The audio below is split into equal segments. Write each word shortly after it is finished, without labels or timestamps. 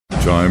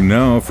Time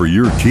now for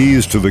your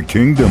keys to the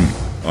kingdom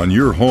on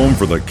your home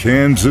for the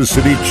Kansas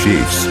City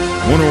Chiefs.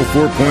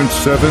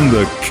 104.7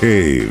 The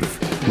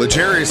Cave.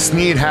 L'Jarius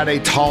Sneed had a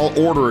tall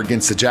order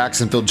against the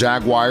Jacksonville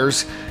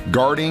Jaguars,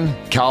 guarding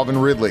Calvin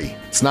Ridley.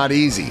 It's not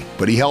easy,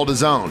 but he held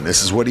his own.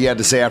 This is what he had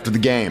to say after the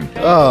game.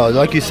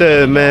 Like you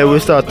said, man, we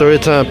start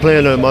third time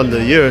playing them under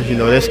the year.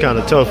 That's kind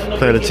of tough,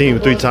 playing a team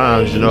 3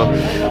 times,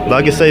 But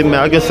I can say,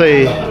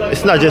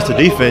 it's not just the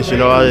defense,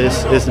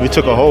 we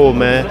took a hold,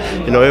 man.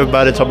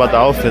 Everybody talk about the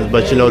offense,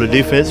 but, the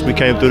defense, we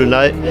came through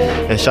tonight.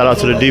 And shout out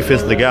to the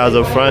defense, the guys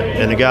up front,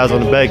 and the guys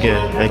on the back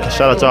end. And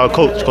shout out to our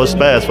coach, Coach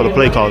Spaz, for the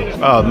play calling.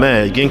 Oh,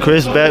 man, getting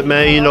Chris back,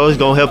 man, it's going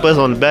to help us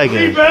on the back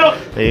end.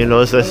 And,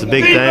 that's a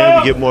big thing.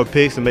 We get more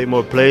picks and make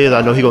more plays.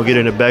 I know he's going to get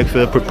in the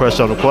backfield, put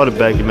pressure on the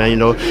quarterback, man.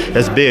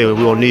 That's big. We're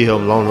going to need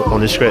him on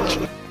this stretch.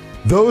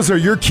 Those are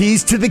your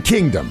keys to the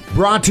kingdom.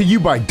 Brought to you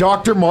by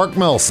Dr. Mark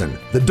Melson,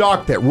 the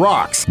doc that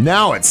rocks,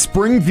 now at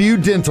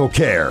Springview Dental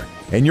Care.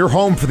 And your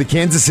home for the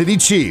Kansas City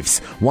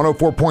Chiefs,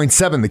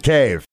 104.7 The Cave.